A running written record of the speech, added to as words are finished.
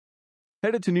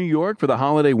Headed to New York for the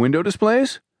holiday window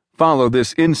displays? Follow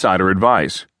this insider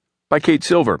advice. By Kate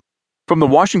Silver. From the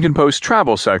Washington Post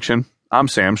travel section, I'm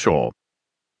Sam Scholl.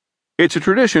 It's a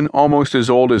tradition almost as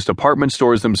old as department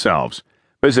stores themselves,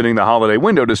 visiting the holiday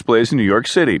window displays in New York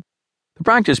City. The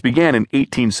practice began in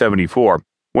 1874,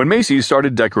 when Macy's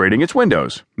started decorating its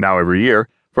windows. Now every year,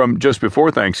 from just before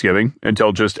Thanksgiving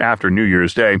until just after New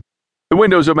Year's Day, the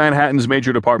windows of Manhattan's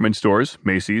major department stores,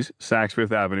 Macy's, Saks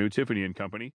Fifth Avenue, Tiffany & Company,